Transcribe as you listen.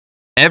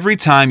Every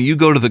time you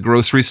go to the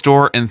grocery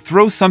store and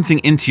throw something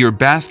into your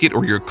basket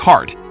or your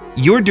cart,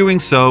 you're doing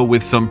so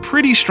with some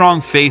pretty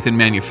strong faith in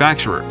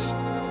manufacturers.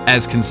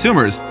 As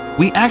consumers,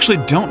 we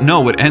actually don't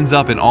know what ends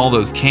up in all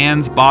those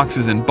cans,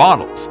 boxes, and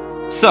bottles.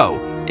 So,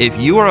 if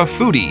you are a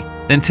foodie,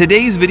 then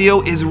today's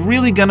video is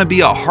really gonna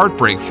be a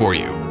heartbreak for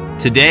you.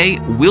 Today,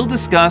 we'll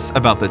discuss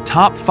about the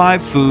top 5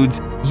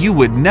 foods you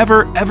would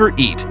never ever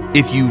eat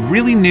if you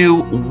really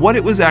knew what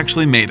it was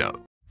actually made of.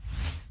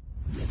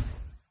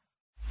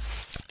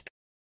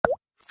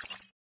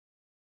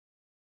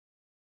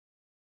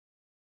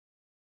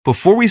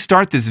 Before we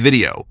start this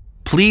video,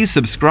 please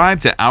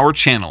subscribe to our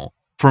channel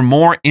for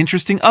more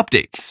interesting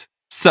updates.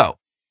 So,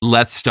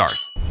 let's start.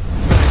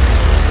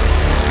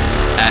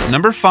 At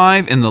number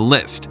 5 in the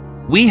list,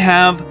 we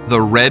have the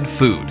red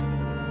food.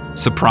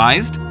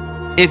 Surprised?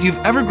 If you've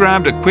ever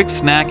grabbed a quick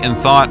snack and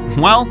thought,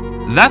 well,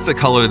 that's a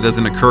color that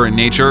doesn't occur in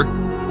nature,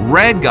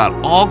 red got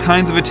all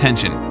kinds of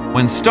attention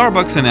when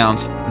Starbucks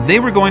announced they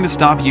were going to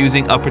stop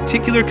using a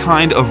particular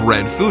kind of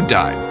red food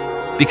dye.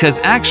 Because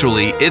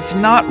actually, it's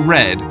not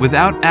red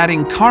without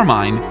adding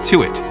carmine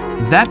to it.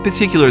 That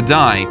particular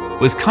dye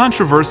was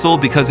controversial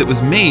because it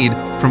was made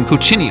from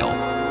cochineal,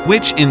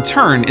 which in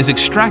turn is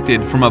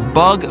extracted from a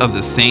bug of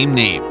the same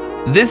name.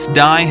 This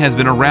dye has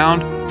been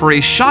around for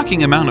a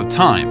shocking amount of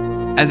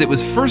time, as it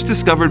was first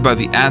discovered by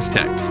the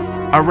Aztecs.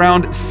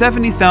 Around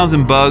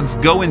 70,000 bugs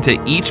go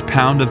into each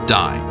pound of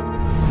dye.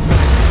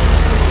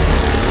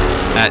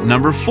 At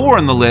number 4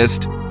 on the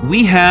list,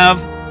 we have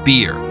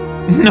beer.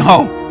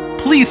 No!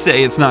 Please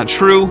say it's not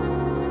true.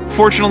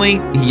 Fortunately,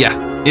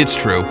 yeah, it's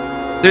true.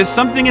 There's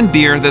something in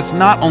beer that's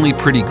not only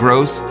pretty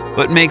gross,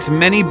 but makes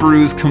many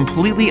brews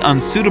completely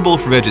unsuitable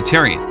for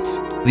vegetarians.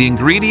 The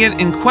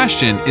ingredient in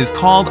question is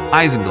called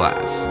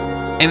isinglass,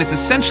 and it's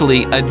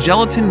essentially a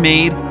gelatin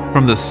made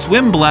from the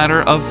swim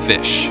bladder of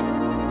fish.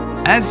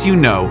 As you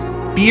know,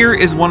 beer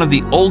is one of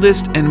the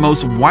oldest and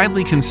most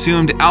widely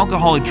consumed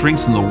alcoholic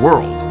drinks in the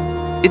world.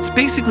 It's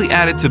basically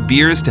added to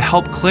beers to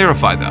help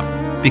clarify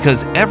them,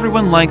 because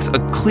everyone likes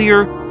a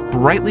clear,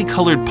 brightly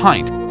colored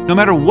pint, no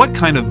matter what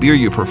kind of beer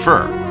you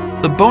prefer.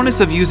 The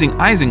bonus of using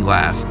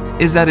isinglass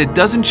is that it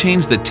doesn't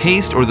change the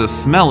taste or the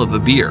smell of the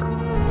beer.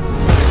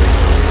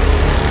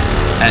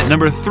 At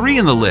number 3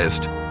 in the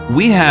list,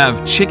 we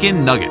have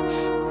chicken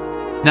nuggets.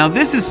 Now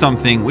this is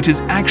something which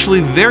is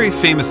actually very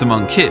famous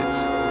among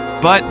kids,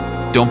 but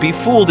don't be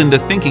fooled into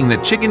thinking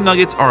that chicken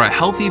nuggets are a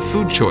healthy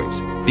food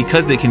choice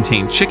because they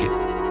contain chicken.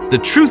 The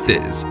truth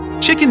is,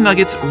 chicken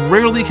nuggets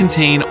rarely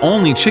contain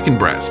only chicken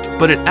breast,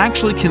 but it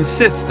actually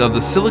consists of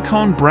the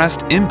silicone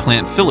breast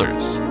implant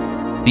fillers.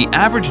 The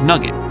average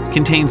nugget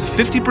contains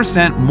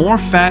 50% more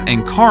fat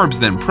and carbs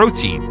than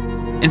protein.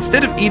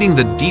 Instead of eating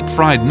the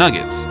deep-fried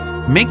nuggets,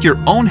 make your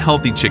own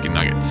healthy chicken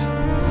nuggets.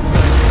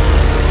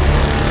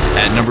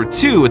 At number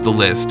 2 at the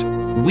list,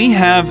 we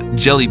have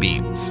jelly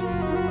beans.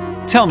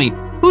 Tell me,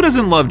 who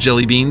doesn't love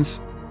jelly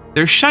beans?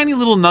 They're shiny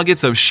little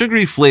nuggets of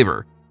sugary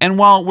flavor. And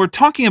while we're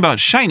talking about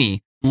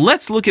shiny,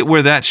 let's look at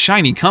where that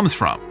shiny comes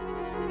from.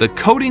 The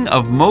coating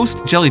of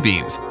most jelly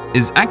beans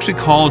is actually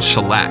called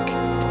shellac.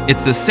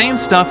 It's the same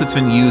stuff that's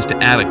been used to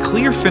add a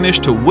clear finish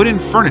to wooden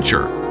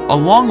furniture,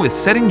 along with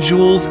setting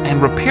jewels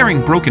and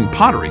repairing broken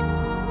pottery.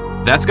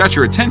 That's got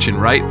your attention,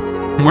 right?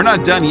 We're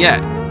not done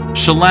yet.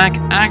 Shellac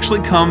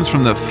actually comes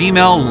from the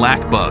female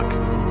lac bug.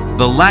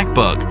 The lac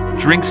bug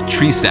drinks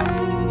tree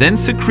sap, then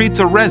secretes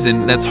a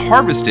resin that's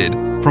harvested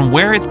from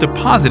where it's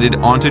deposited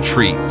onto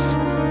trees.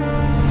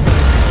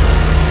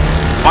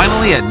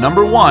 Finally, at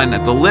number 1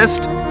 at the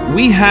list,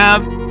 we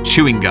have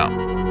chewing gum.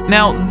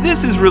 Now,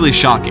 this is really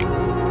shocking.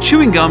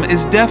 Chewing gum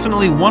is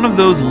definitely one of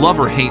those love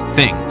or hate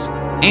things,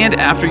 and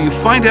after you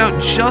find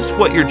out just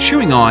what you're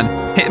chewing on,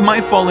 it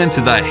might fall into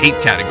the hate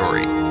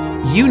category.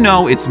 You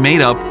know it's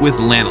made up with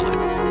lanolin.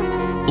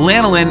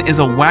 Lanolin is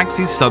a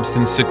waxy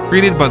substance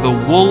secreted by the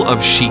wool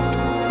of sheep.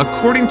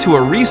 According to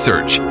a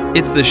research,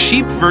 it's the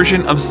sheep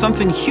version of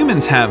something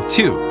humans have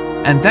too,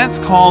 and that's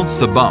called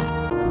sebum.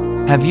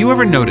 Have you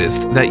ever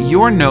noticed that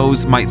your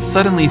nose might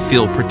suddenly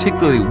feel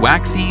particularly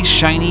waxy,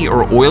 shiny,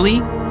 or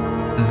oily?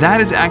 That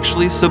is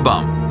actually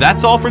sebum.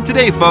 That's all for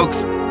today,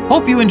 folks.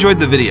 Hope you enjoyed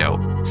the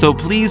video, so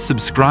please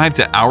subscribe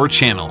to our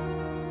channel.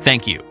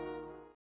 Thank you.